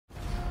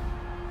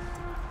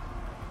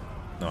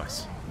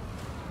Nice.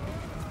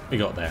 We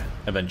got there,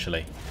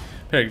 eventually.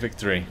 Pyrrhic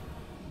victory.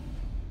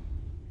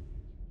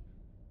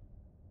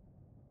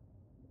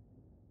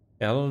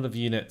 Yeah, a lot of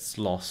units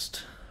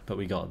lost, but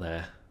we got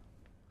there.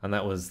 And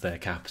that was their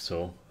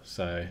capital,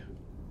 so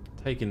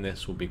taking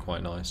this will be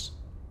quite nice.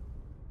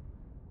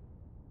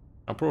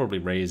 I'll probably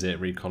raise it,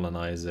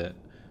 recolonize it,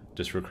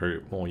 just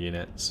recruit more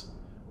units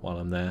while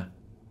I'm there.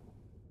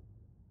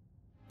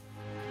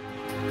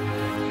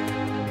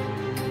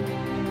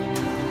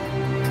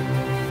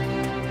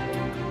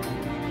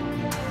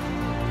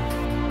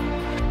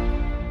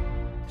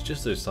 It's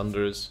just those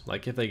thunderers,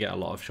 like if they get a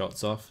lot of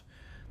shots off,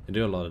 they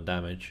do a lot of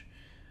damage.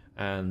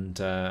 And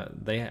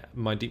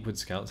my Deepwood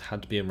scouts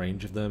had to be in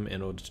range of them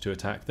in order to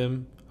attack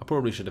them. I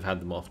probably should have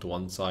had them off to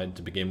one side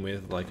to begin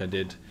with, like I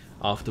did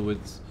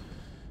afterwards.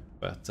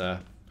 But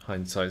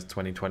hindsight's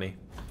 2020.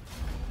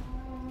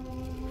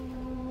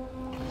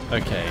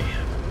 Okay,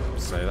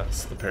 so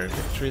that's the Pyrrhic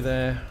victory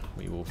there.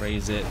 We will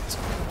raise it.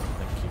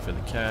 Thank you for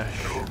the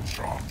cash.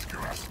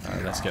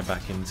 Let's get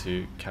back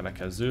into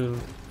Karakazul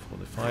for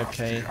the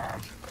 5k.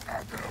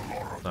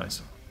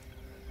 Nice.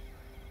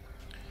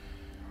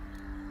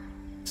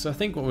 So I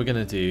think what we're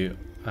going to do,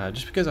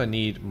 just because I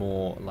need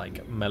more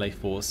like melee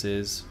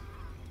forces,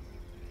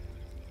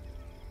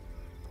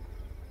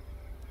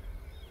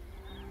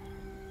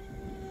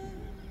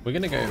 we're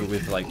going to go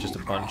with like just a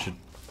bunch of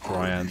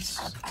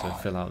dryads to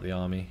fill out the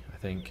army, I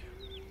think.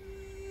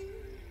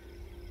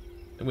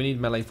 And we need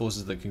melee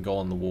forces that can go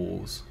on the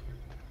walls.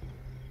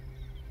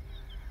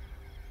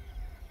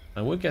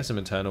 I would get some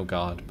Eternal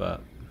Guard,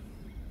 but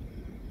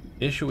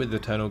the issue with the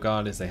Eternal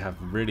Guard is they have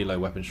really low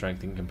weapon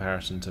strength in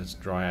comparison to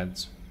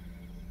dryads,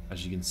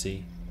 as you can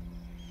see.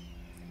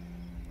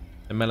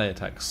 And melee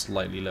attack's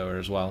slightly lower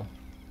as well.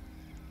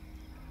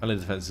 Melee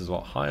defense is a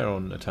lot higher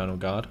on Eternal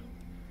Guard.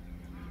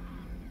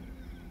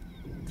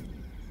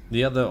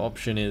 The other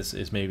option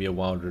is maybe a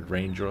Wildwood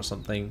Ranger or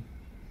something,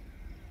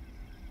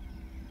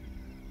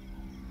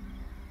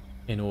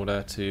 in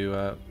order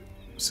to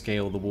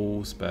scale the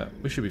walls, but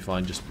we should be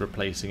fine just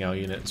replacing our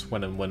units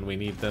when and when we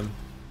need them.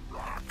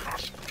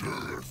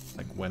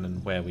 Like when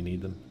and where we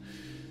need them.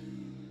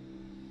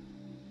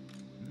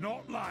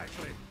 Not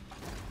likely.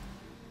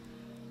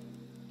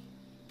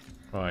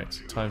 Right,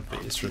 time for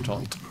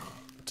Isratot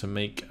to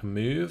make a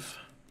move.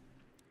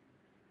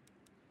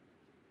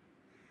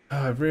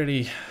 I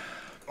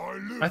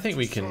think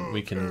we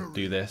can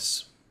do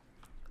this.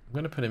 I'm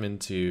going to put him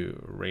into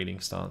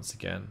raiding stance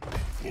again.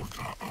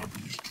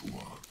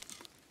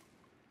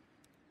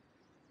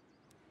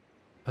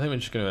 I think we're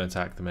just going to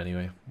attack them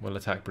anyway. We'll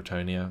attack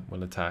Bretonia.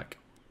 We'll attack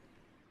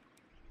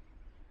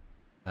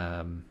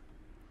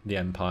the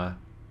Empire.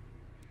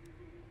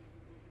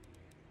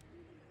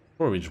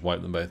 Or we just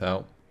wipe them both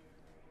out.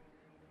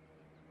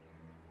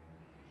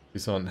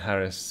 Toussaint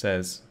Harris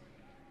says,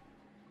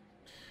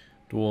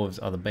 dwarves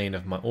are the bane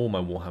of all my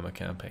Warhammer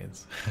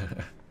campaigns.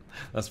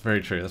 That's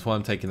very true. That's why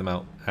I'm taking them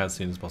out as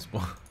soon as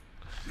possible.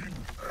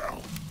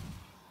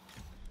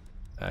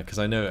 Because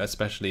I know,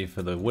 especially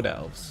for the Wood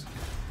Elves,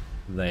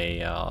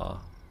 they are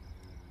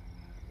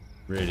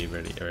really,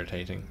 really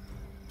irritating.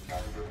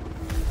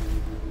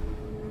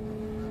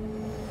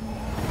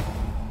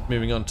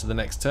 Moving on to the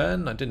next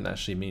turn. I didn't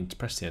actually mean to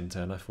press the end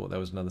turn. I thought there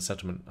was another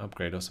settlement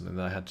upgrade or something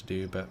that I had to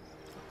do, but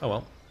oh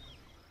well.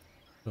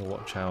 We'll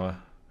watch our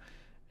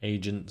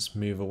agents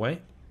move away.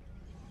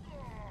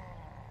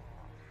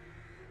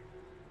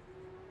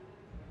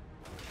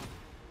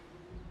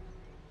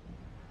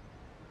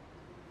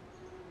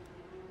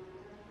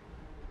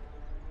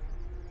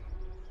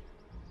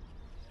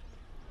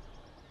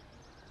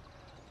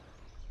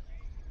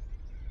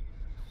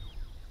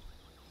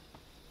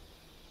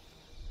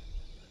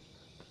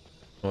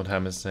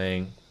 Warhammer's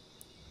saying,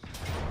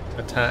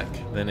 attack,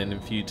 then in a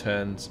few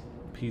turns,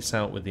 peace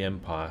out with the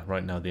Empire.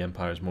 Right now the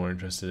Empire is more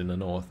interested in the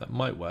north. That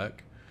might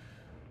work.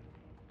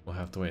 We'll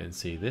have to wait and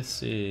see.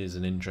 This is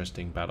an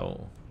interesting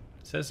battle.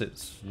 It says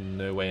it's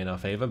no way in our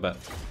favour, but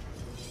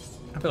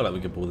I feel like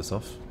we could pull this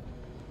off.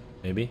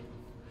 Maybe.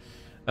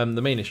 The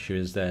main issue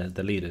is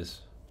the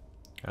leaders.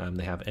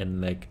 They have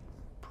Enleg,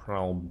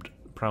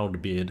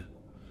 Proudbeard.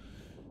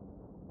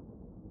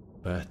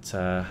 But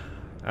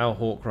our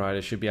Hawk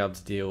Riders should be able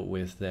to deal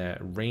with their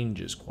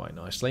Rangers quite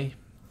nicely.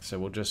 So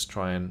we'll just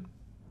try and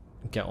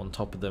get on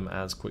top of them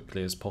as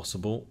quickly as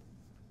possible.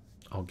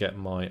 I'll get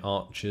my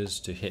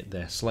archers to hit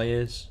their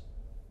slayers.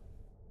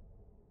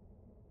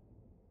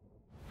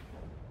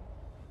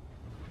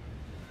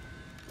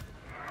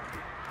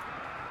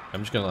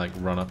 I'm just gonna like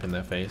run up in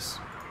their face.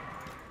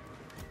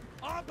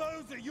 Our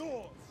bows are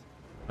yours.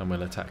 And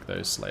we'll attack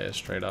those slayers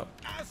straight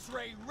up.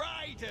 Asray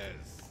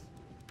Riders.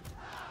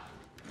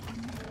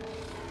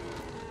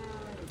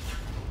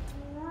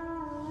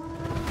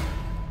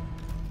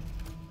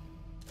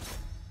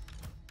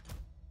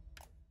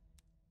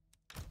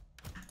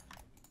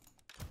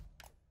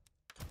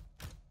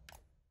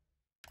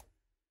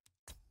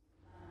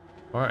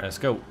 Alright, let's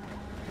go.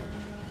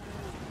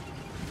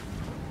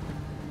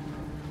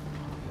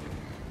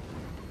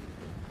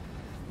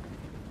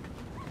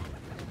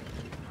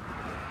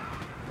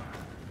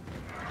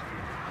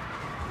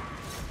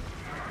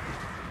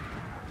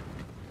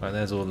 Right,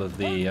 there's all of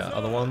the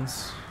other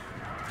ones.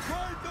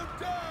 Ride them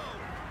down!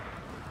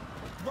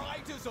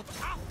 Riders of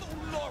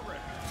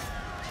Athelloren!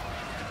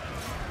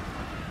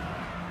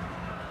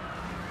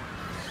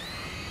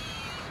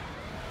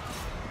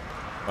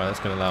 Right, that's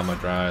going to allow my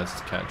dryads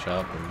to catch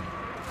up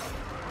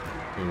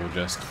and we will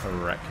just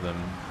wreck them.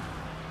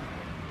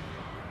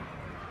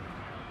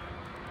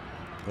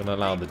 We're going to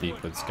allow the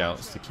Deepwood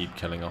Scouts to keep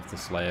killing off the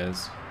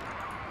Slayers.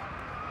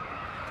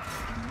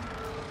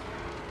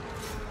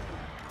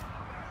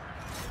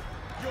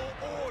 Your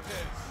orders!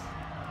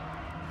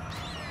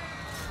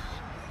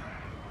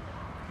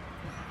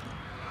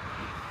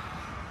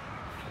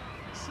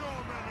 So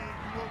many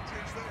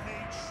grudges that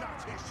need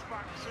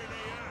satisfaction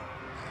here.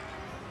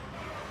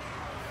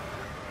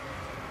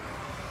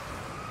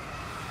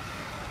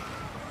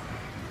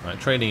 Right,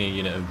 trading a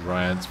unit of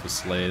Dryads for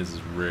Slayers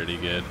is really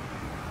good.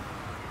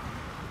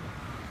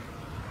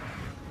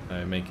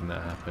 Making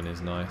that happen is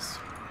nice.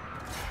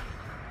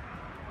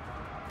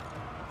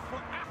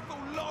 For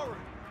Athelloren!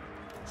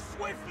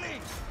 Swiftly!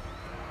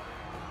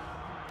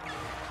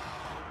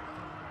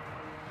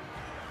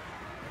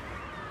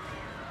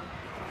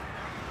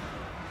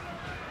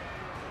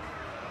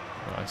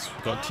 Nice.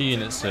 We've got 2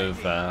 units of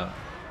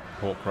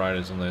Hawk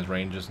Riders on those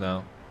Rangers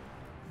now.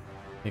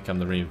 Here come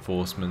the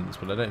reinforcements,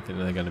 but I don't think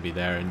they're going to be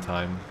there in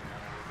time.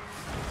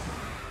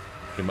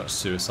 Pretty much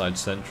Suicide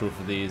Central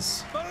for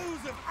these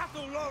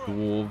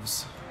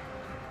dwarves.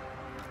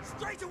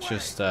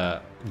 Just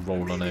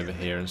roll on over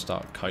here and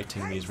start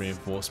kiting these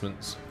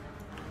reinforcements.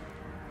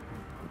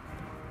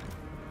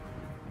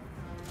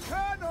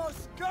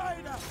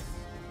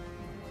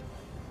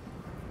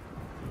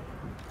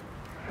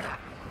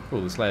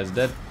 Cool, the Slayer's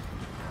dead.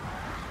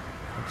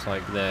 Looks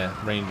like their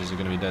Rangers are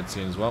going to be dead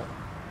soon as well.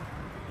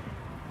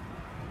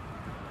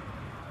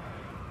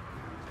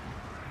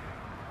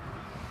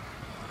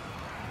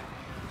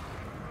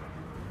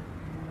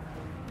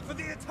 For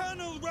the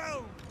eternal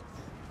realm!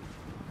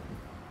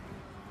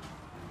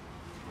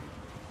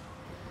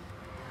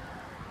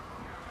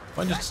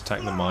 Might just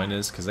attack the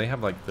miners because they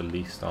have like the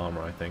least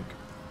armor, I think.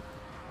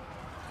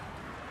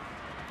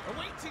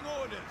 Awaiting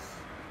orders!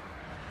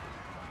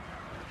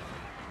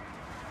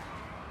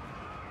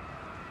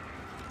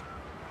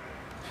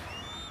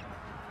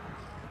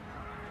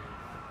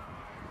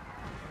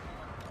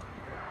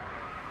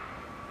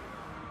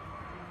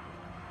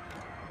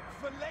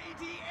 For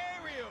Lady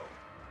Ariel!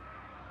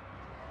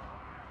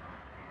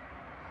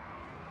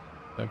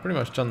 So I've pretty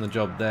much done the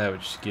job there,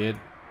 which is good.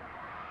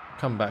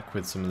 Come back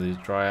with some of these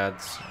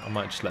Dryads. I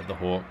might just let the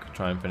Hawk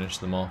try and finish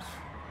them off.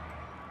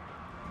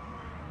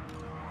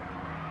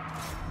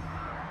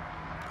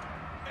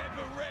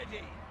 Ever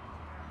ready!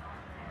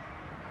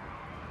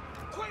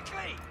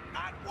 Quickly!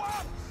 At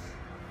once!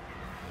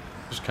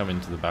 Just come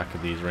into the back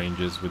of these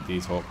Rangers with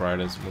these Hawk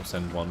Riders. We'll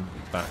send one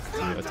back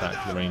to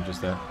attack the Rangers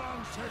there.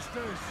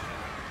 Ancestors.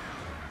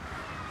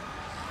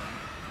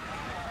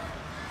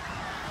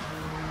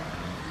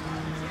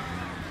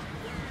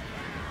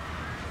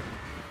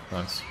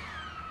 Nice.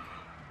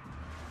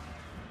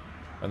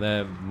 And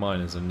their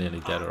miners are nearly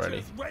dead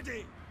already.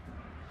 Ready!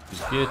 Which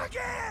is good.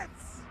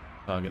 Targets!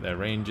 Target their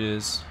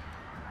Rangers.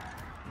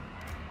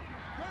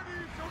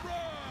 Ready to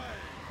ride!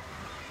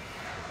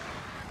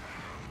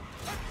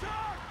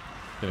 Attack!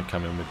 Gonna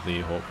come in with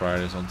the Hawk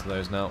Riders onto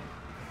those now.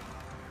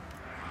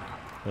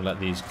 We'll let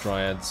these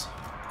Dryads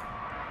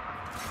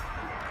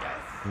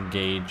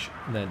engage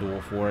their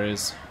Dwarf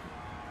Warriors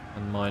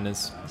and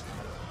Miners.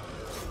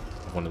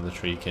 One of the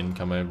Treekin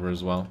come over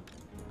as well.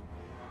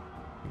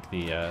 I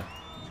think the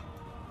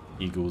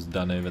Eagle's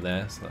done over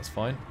there, so that's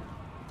fine.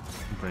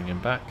 Bring him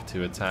back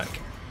to attack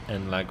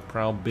Enlag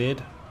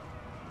Prowbeard.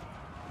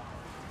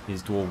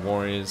 These Dwarf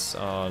Warriors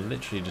are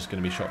literally just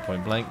going to be shot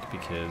point blank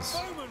because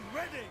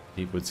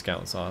Deepwood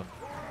Scouts are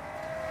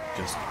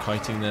just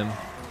kiting them.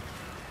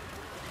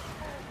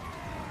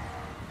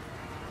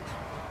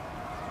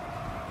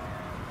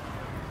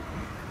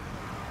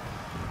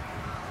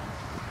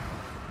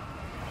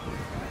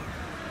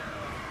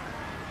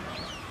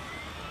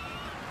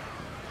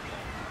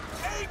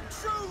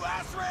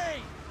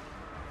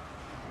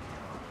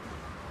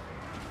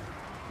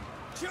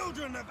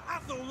 Children of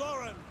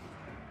Athelloren!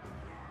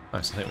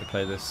 Nice, I think we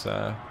played this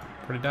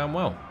pretty damn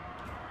well.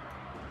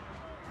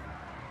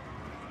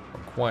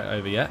 Not quite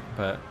over yet,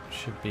 but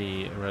should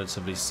be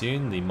relatively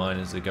soon. The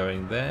miners are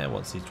going there.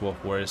 Once these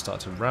Dwarf Warriors start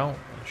to rout,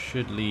 it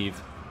should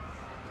leave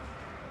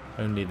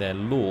only their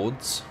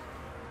lords.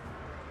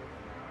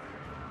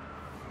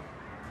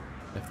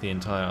 If the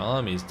entire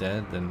army's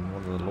dead, then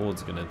what are the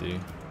lords going to do?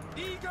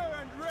 Eager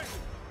and ready!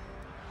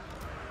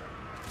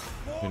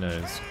 Who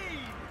knows?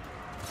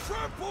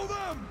 Trample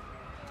them!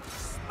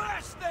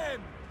 Smash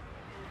them!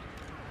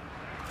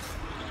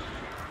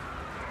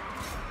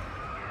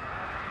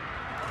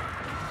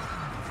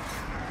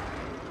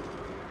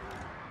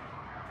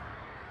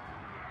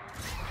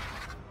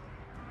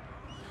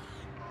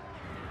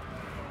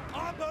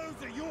 Our bows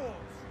are yours!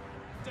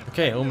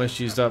 Okay, almost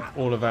used up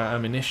all of our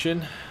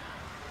ammunition.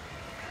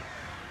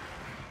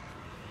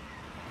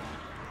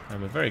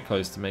 And we're very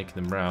close to making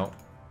them rout.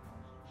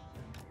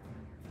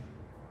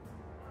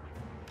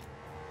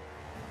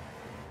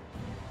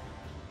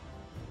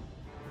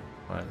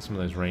 Some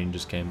of those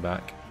rangers came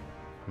back.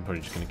 I'm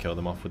probably just going to kill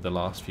them off with the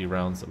last few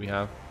rounds that we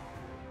have.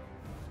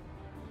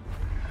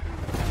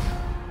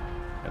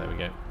 Yeah, there we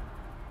go.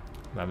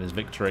 That is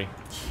victory.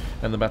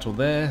 And the battle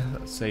there,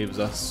 that saves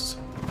us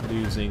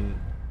losing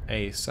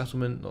a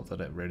settlement. Not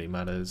that it really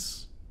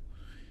matters.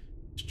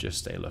 It's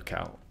just a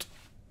lookout.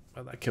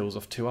 But that kills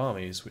off 2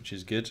 armies, which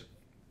is good.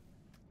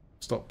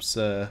 Stops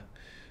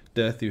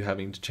Durthu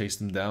having to chase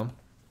them down.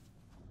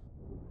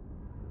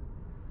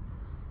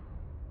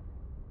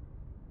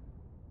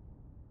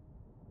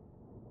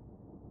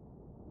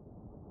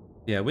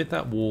 Yeah, with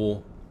that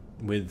war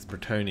with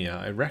Bretonnia,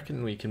 I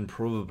reckon we can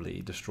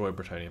probably destroy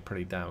Bretonnia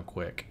pretty damn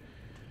quick.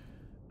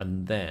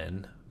 And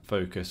then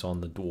focus on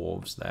the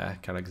dwarves there,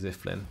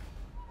 Kalak-Ziflin.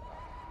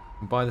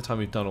 And by the time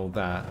we've done all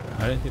that,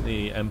 I don't think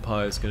the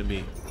Empire is going to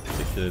be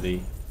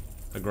particularly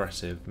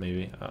aggressive,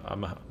 maybe.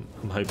 I'm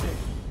hoping.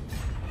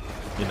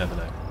 You never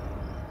know.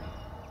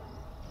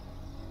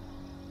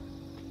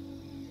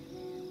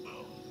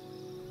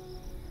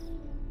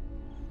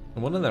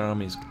 And one of their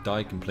armies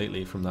died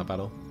completely from that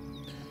battle.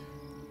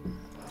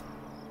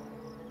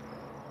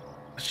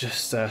 Let's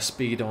just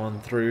speed on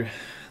through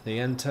the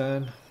end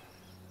turn,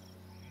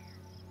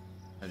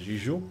 as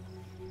usual.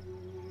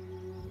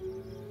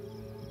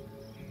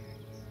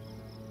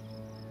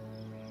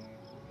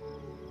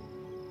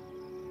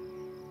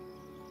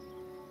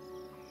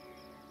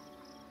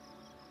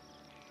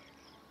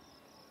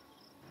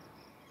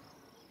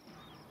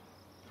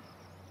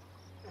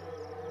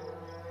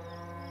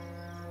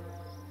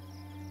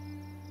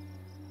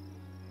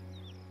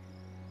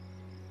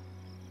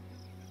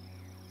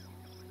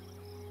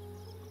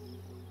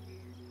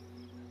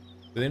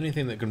 The only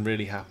thing that can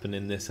really happen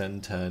in this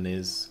end turn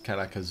is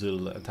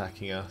Kalak-Azul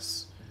attacking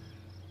us.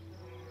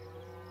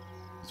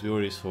 Because we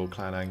already saw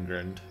Clan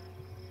Angrand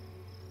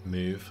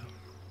move.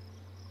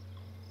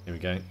 Here we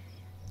go.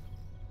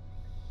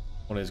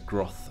 What is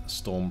Groth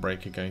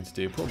Stormbreaker going to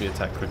do? Probably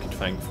attack Crooked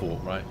Fang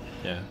Fort, right?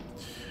 Yeah.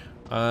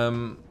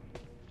 I'm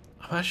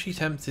actually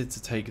tempted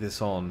to take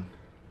this on.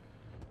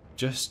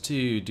 Just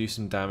to do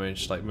some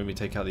damage, like maybe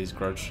take out these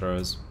Grudge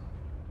Throwers.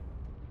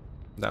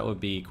 That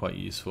would be quite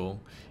useful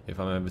if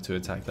I'm able to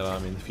attack that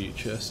army in the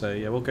future. So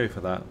yeah, we'll go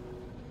for that.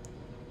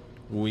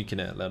 We'll weaken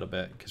it a little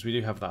bit because we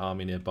do have that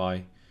army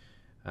nearby,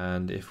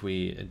 and if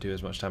we do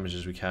as much damage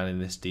as we can in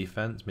this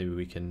defense, maybe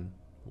we can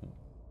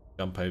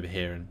jump over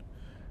here and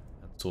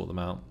sort them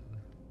out.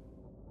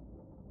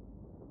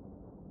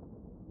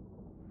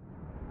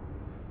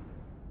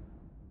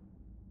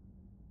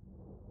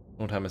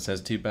 Warhammer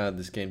says, too bad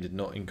this game did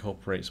not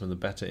incorporate some of the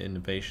better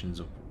innovations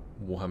of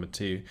Warhammer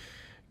 2.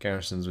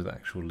 Garrisons with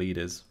actual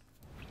leaders.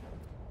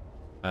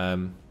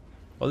 Well,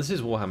 this is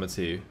Warhammer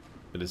 2,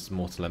 but it's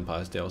Mortal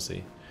Empire's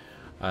DLC.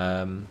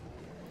 But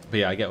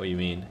yeah, I get what you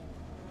mean.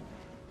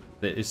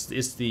 It's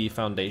the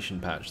foundation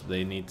patch that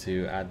they need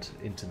to add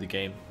into the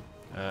game,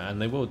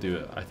 and they will do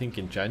it. I think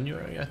in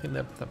January. I think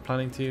they're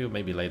planning to, or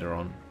maybe later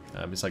on.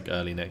 It's like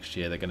early next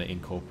year. They're going to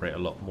incorporate a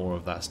lot more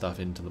of that stuff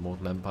into the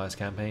Mortal Empires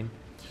campaign.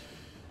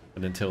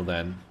 But until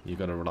then, you've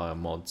got to rely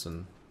on mods,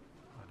 and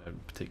I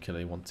don't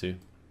particularly want to.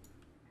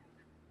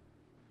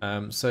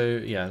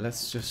 So yeah,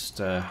 let's just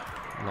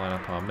line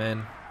up our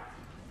men.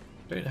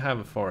 Don't have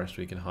a forest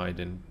we can hide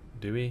in,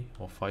 do we?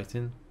 Or fight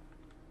in?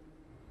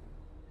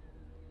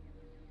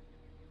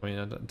 I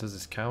mean, does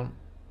this count?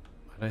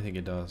 I don't think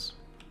it does.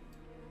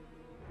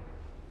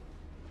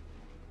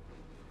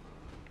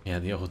 Yeah,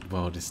 the old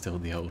world is still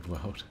the old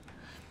world.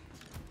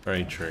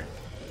 Very true.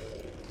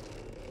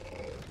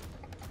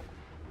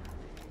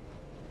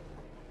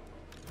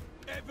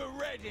 Ever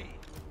ready.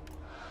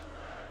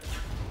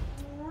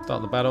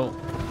 Start the battle.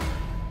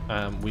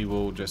 We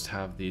will just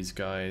have these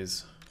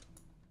guys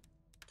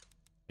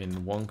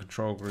in one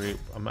control group.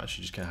 I'm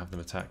actually just going to have them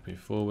attack me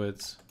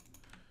forwards.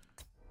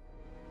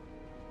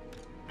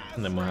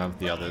 And then we'll have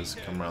the others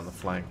come around the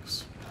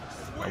flanks.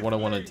 What I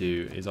want to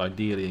do is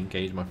ideally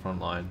engage my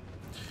front line.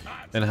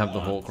 Then have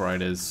the Hawk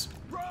Riders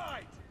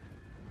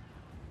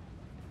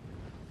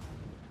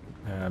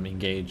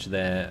engage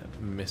their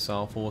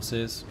missile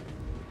forces.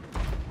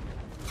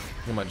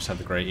 We might just have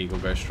the Great Eagle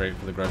go straight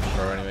for the Grudge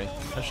Thrower anyway.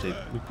 Actually,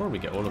 we probably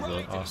get all of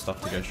our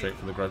stuff to go straight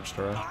for the Grudge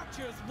Thrower.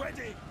 Archers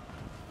ready.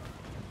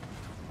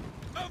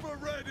 Ever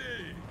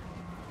ready.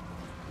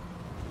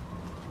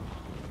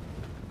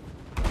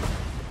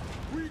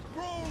 We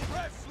grow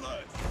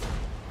restless.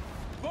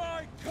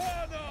 By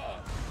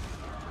Kana.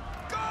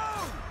 Go!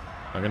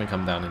 I'm going to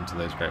come down into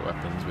those great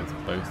weapons with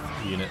both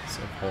units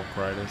of Hawk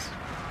Riders.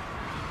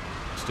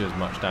 Just do as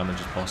much damage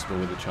as possible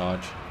with the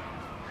charge.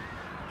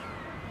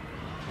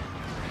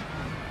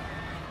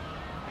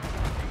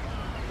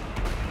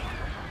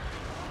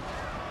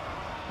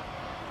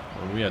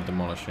 Well, we are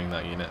demolishing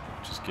that unit,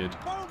 which is good.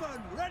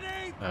 Bowman,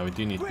 ready? We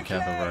do need to be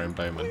careful of our own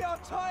bowmen, We are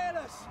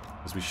tireless.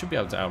 because we should be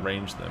able to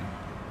outrange them.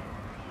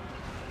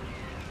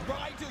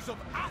 Riders of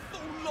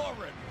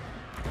Athelloren.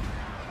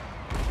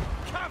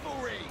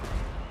 Cavalry.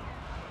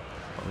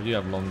 Well, we do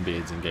have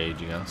Longbeards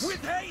engaging us.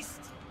 With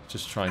haste.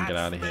 Just try and get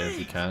out of here if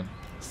we can.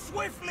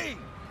 Swiftly.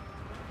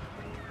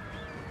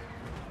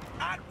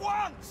 At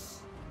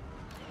once!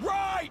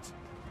 Right!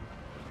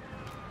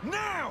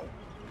 Now!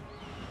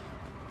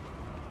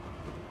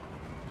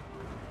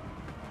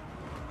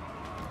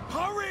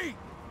 Hurry!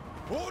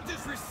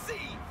 Orders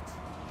received!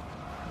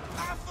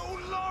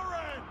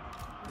 Athelloren!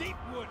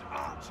 Deepwood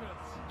archers!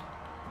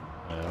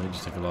 We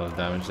just took a lot of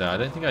damage there. I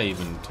don't think I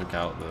even took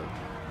out the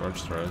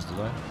grudge throwers, did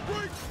I?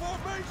 Break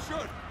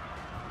formation!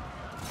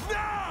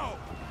 Now!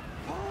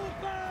 Pull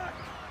back!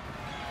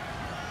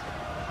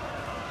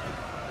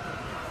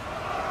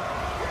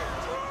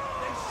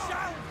 They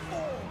shall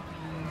fall!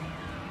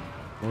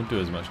 We'll do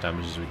as much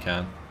damage as we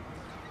can.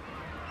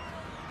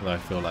 Although I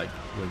feel like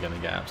we're going to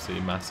get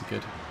absolutely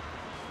massacred.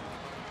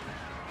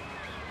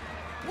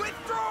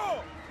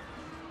 Withdraw!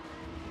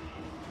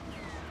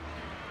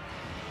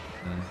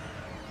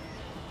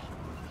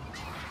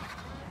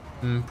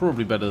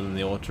 Probably better than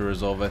the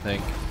auto-resolve, I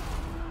think.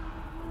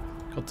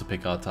 Got to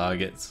pick our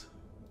targets.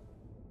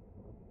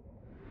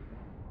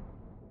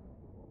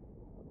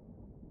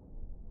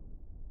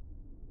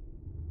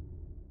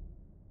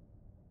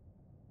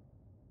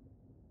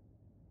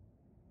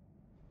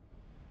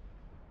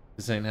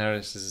 St.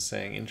 Harris is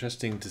saying,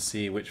 interesting to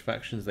see which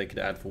factions they could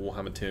add for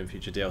Warhammer 2 and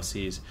future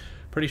DLCs.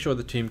 Pretty sure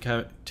the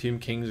Tomb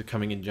Kings are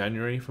coming in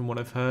January from what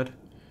I've heard.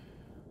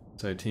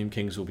 So Tomb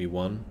Kings will be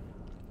one.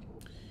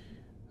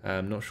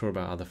 I'm not sure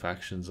about other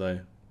factions though.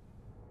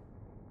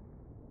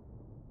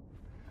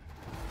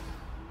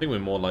 I think we're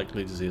more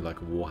likely to see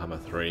like a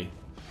Warhammer 3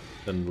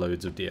 than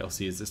loads of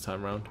DLCs this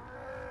time around.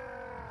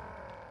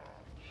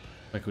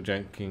 Michael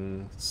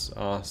Jenkins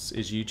asks,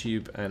 is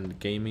YouTube and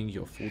gaming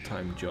your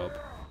full-time job?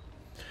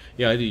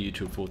 Yeah, I do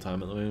YouTube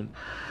full-time at the moment.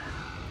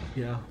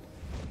 Yeah.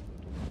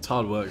 It's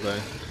hard work though.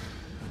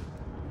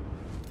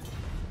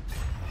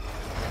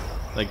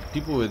 Like,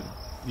 people would...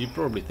 You'd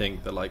probably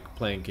think that like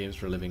playing games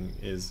for a living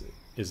is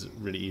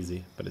really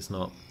easy, but it's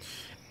not.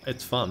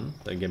 It's fun,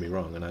 don't get me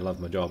wrong, and I love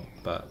my job,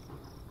 but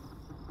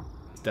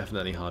it's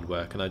definitely hard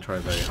work, and I try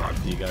very hard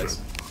for you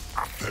guys.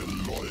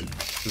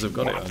 Because I've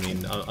got it. I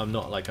mean, I'm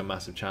not like a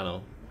massive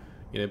channel.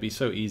 You know, it'd be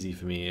so easy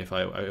for me if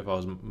I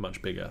was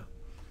much bigger.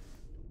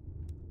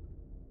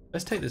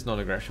 Let's take this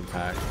non-aggression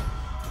pack.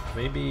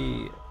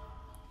 Maybe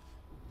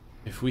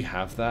if we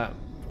have that,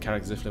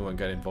 characters definitely won't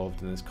get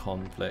involved in this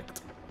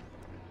conflict.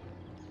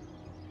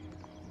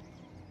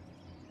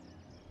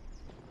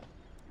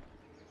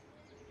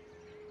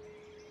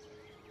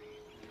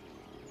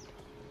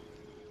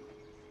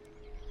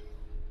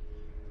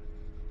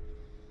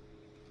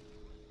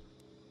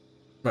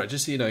 Right,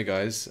 just so you know,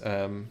 guys,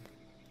 probably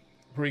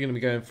going to be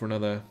going for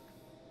another,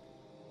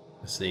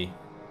 let's see,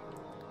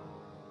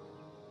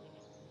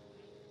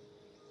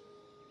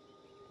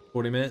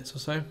 40 minutes or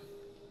so.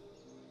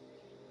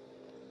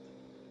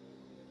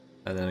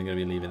 And then I'm going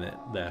to be leaving it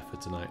there for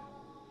tonight.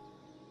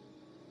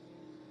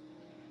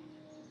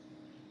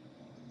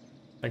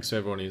 Thanks to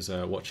everyone who's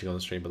watching on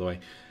the stream, by the way.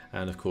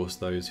 And of course,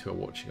 those who are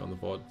watching on the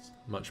VOD.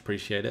 Much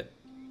appreciate it.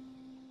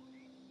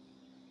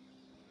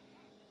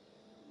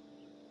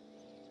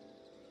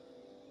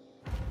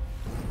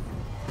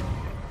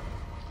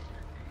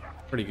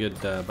 Pretty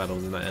good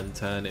battles in that end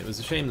turn. It was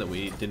a shame that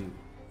we didn't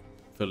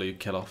fully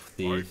kill off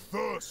the... I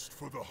thirst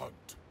for the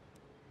hunt.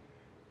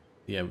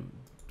 Yeah,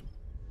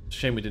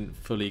 shame we didn't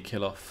fully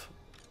kill off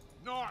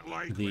Not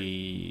likely.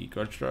 the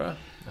grudge thrower,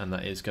 and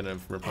that is going to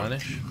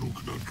replenish.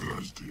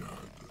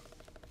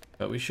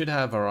 But we should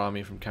have our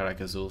army from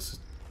Caracazul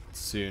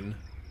soon.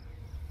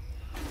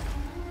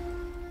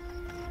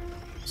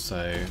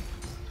 So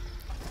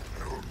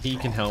he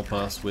can help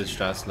us with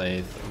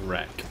Straslaith,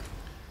 Wreck,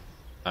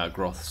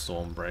 Groth,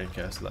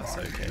 Stormbreaker, so that's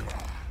okay.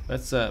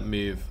 Let's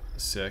move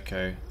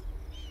Circo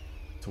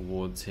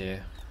towards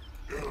here.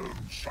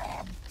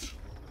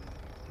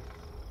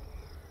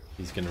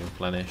 He's going to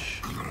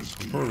replenish.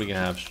 Probably going to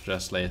have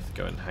Straslaith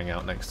go and hang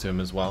out next to him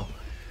as well.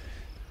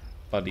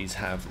 Buddies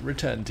have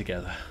returned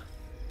together.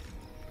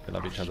 They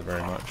love each other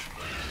very much.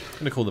 I'm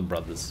going to call them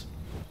brothers.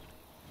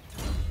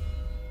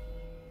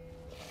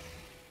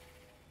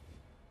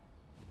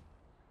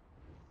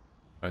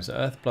 Alright, so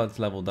Earthblood's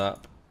leveled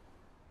up.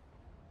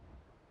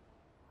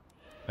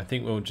 I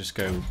think we'll just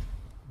go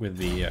with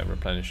the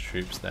replenished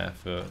troops there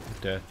for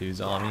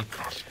Durthu's army.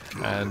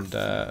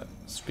 And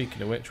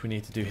speaking of which, we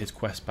need to do his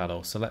quest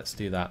battle, so let's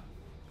do that.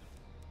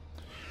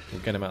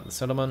 We'll get him out of the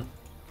settlement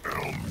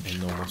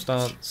in normal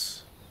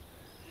stance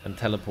and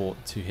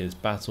teleport to his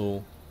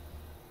battle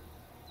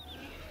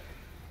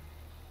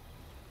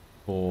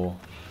for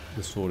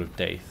the Sword of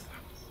Death.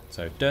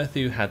 So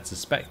Durthu had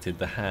suspected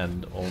the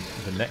hand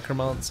of the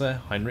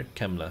necromancer Heinrich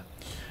Kemmler,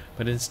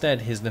 but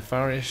instead his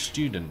nefarious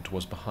student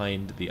was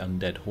behind the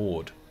undead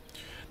horde.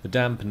 The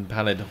damp and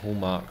pallid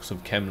hallmarks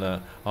of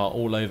Kemmler are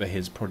all over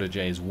his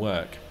protege's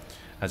work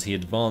as he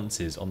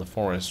advances on the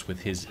forest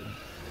with his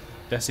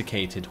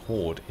desiccated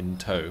horde in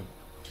tow.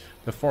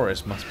 The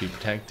forest must be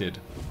protected,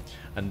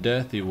 and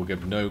Durthu will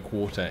give no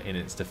quarter in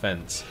its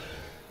defence.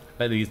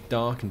 Let these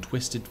dark and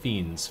twisted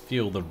fiends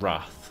feel the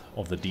wrath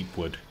of the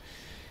Deepwood,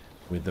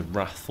 with the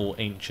wrathful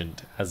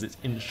ancient as its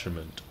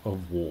instrument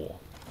of war.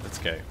 Let's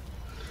go.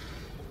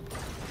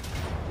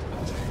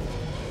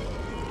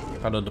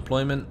 Battle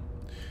deployment.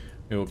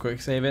 We will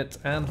quick save it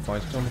and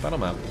fight it on the battle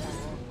map.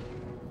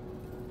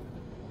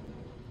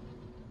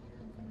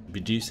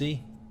 Be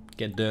juicy.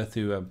 Get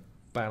Durthu a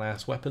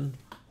badass weapon.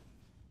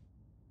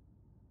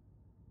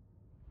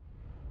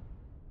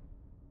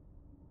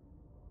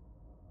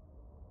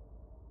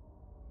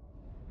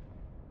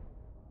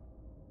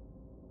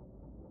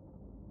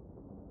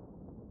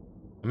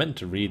 I meant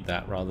to read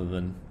that rather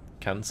than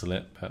cancel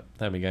it, but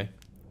there we go.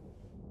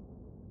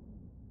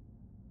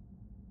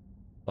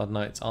 Blood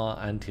Knights are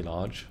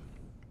anti-large.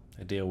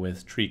 They deal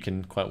with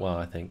Treekin quite well,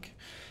 I think,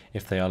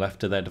 if they are left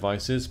to their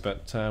devices,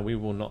 but we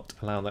will not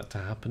allow that to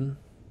happen.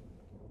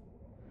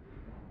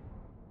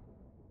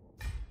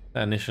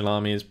 That initial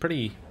army is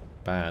pretty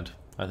bad,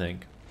 I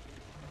think.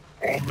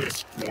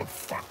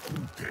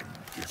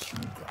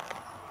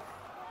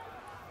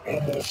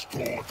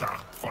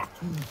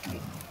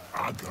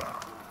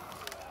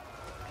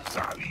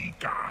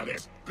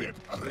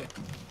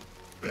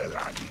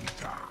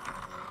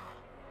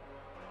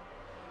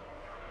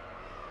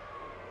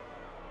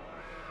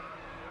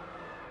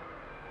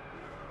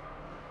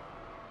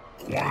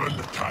 Quan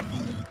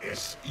tanum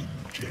es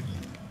ingenum,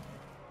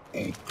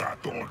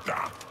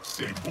 ocatoda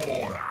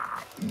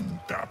sebora,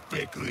 unta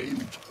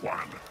pecreut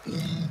quan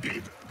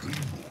undet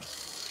grimus.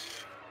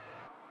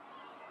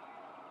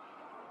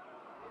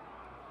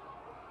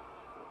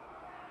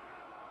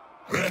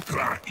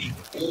 Retra in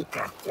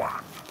oca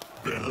quan,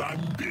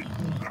 belande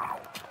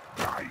nunaut,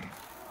 dai,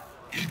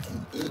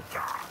 igu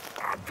oca,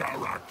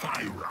 agara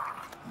kaira,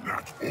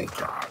 nat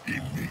oca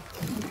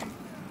iniku.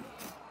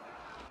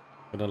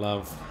 Gotta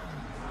love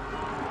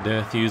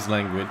Durthu's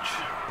language.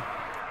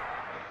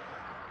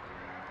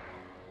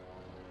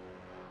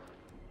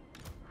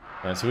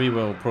 Right, so we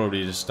will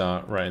probably just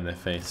start right in their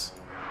face.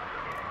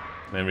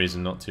 No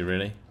reason not to,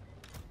 really.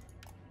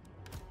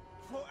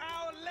 For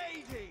Our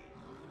Lady.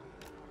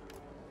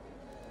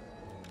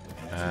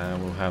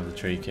 We'll have the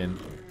Treekin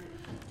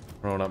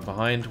roll up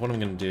behind. What I'm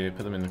going to do,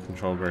 put them in the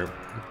control group.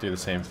 Do the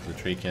same for the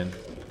Treekin.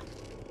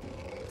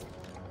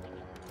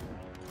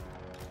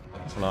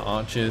 So our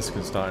archers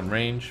can start in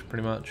range,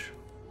 pretty much.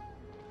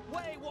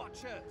 Way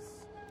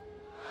Watchers.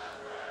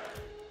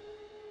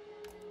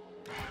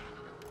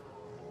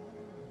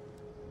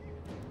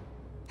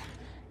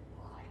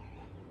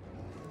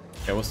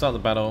 Okay, we'll start the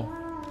battle.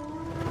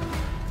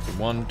 Group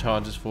 1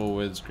 charges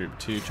forwards, Group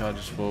 2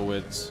 charges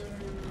forwards.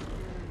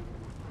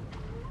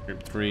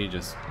 Group 3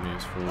 just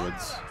moves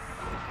forwards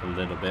a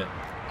little bit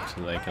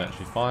so they can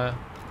actually fire.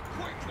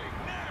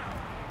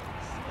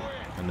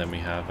 And then we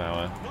have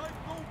our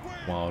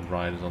Wild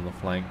Riders on the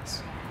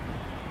flanks.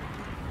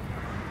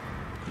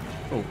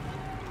 Oh.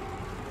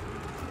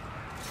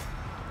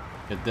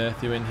 Get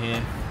Durthu in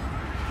here.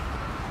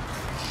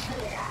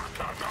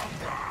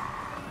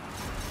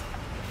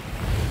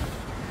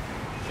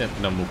 Get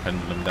Penumbral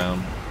Pendulum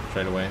down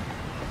straight away.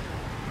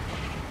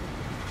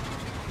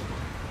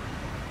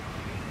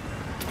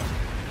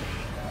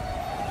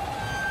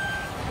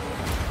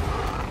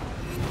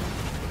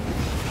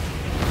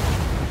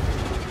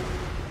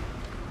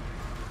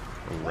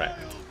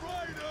 Wrecked.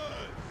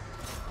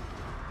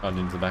 Found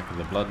into the back of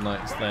the Blood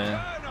Knights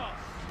there.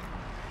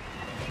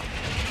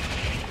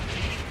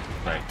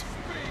 Great.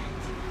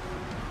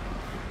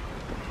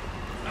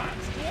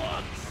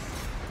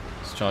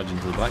 Let's charge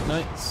into the Black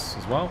Knights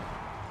as well.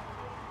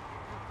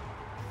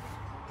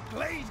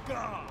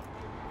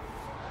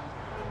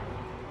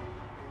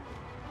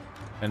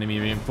 Enemy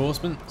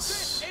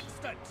reinforcements.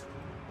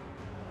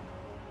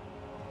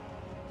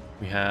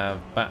 We have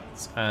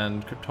bats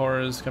and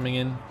cryptoras coming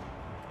in.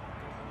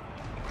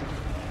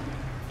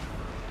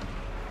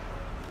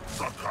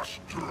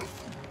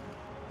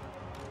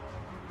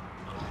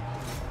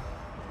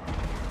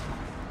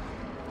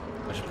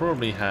 I should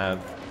probably have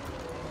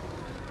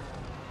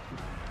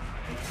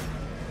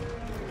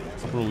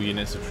several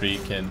units of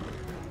Treekin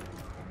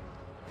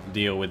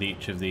deal with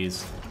each of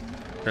these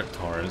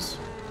cryptoras.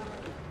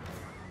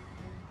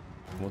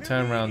 We'll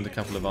turn around a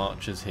couple of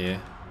archers here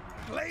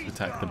to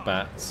attack the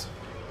bats.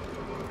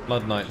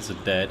 Blood Knights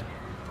are dead.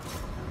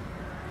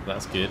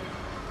 That's good.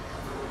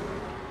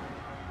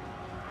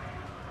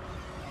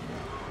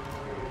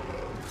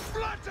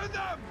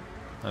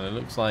 And it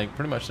looks like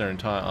pretty much their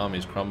entire army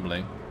is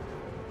crumbling.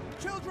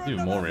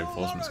 Even more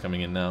reinforcements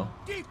coming in now.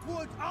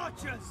 Deepwood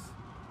archers.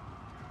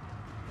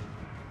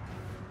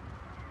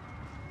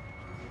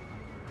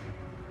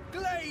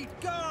 Glade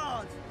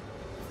guard.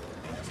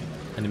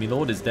 Enemy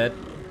Lord is dead.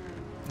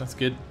 That's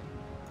good.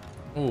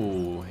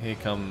 Oh, here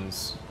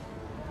comes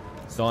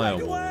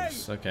Dire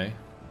Wolves. Okay.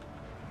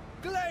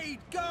 Glade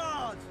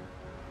guard.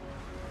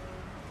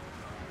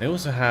 They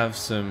also have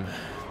some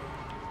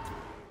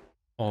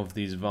of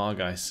these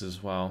Vargeists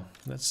as well.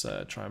 Let's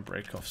try and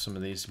break off some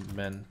of these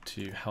men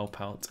to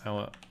help out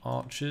our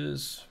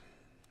archers.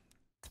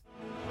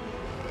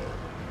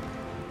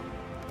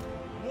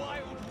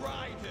 Wild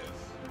Riders.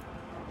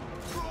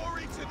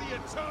 Glory to the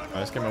eternal. Right,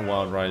 let's get my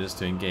Wild Riders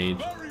to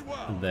engage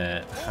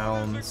their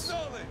hounds.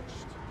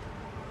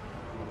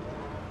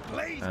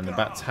 And the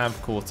bats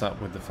have caught up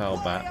with the fell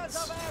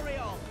bats.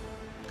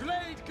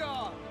 Glade guard.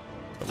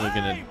 we're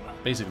going to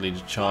basically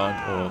just charge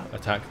or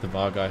attack the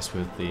Vargeist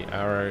with the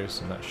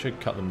arrows, and that should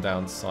cut them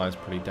down to size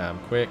pretty damn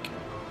quick.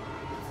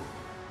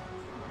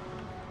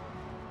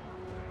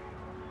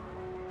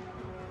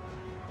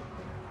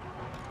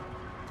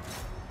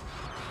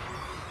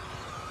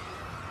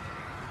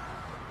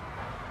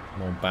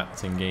 More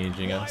bats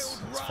engaging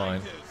us, that's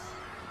fine.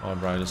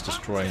 Argwylon's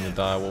destroying the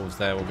direwolves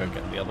there, we'll go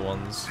get the other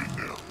ones.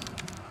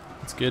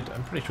 That's good,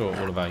 I'm pretty sure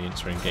all of our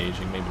units are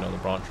engaging, maybe not the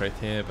branch wraith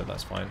here, but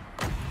that's fine.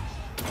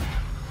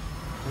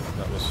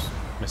 That was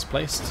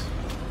misplaced.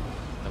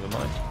 Never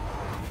mind.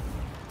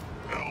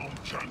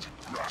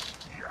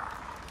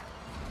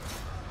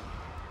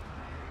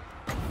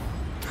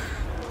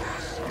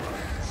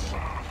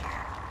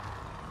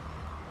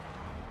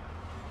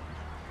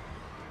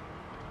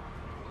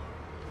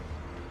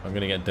 I'm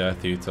gonna get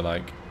Durthu to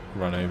like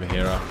run over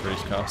here after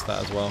he's cast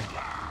that as well.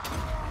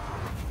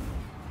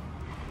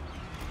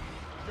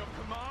 Your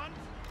command,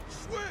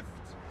 swift.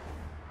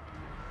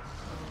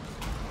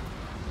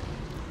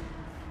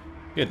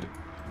 Good.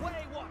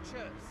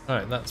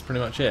 Alright, that's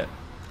pretty much it.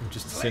 We've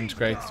just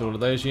disintegrated all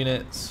of those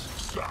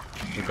units.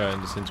 We'll go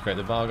and disintegrate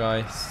the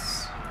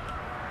Vargeists.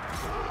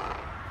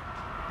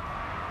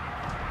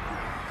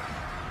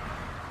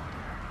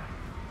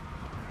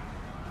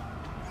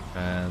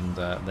 And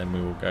then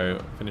we will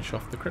go finish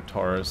off the Crypt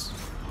Horrors.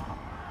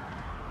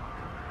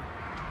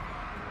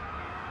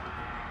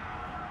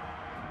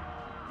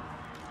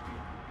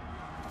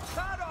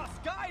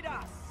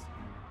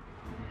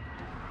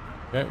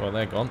 Okay, well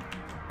they're gone.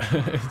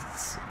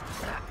 It's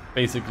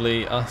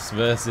basically us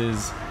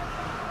versus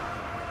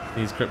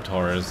these Crypt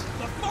Horrors.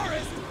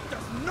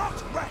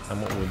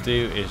 And what we'll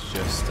do is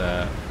just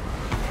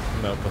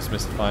Melkos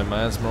Mystify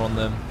Miasma on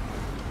them.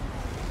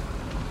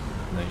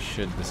 And they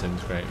should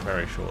disintegrate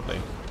very shortly.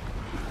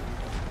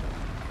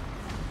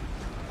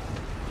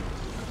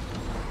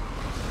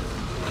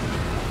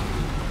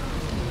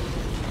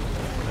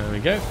 There we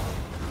go.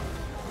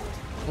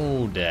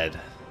 All dead.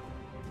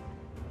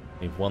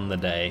 We've won the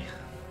day.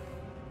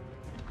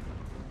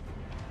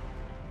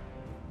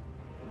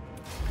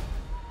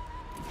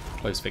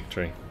 Close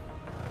victory.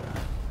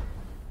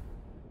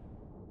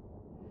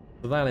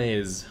 So that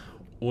is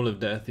all of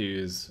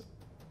Durthu's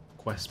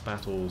quest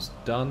battles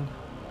done.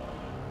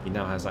 He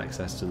now has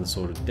access to the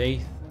Sword of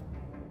Death,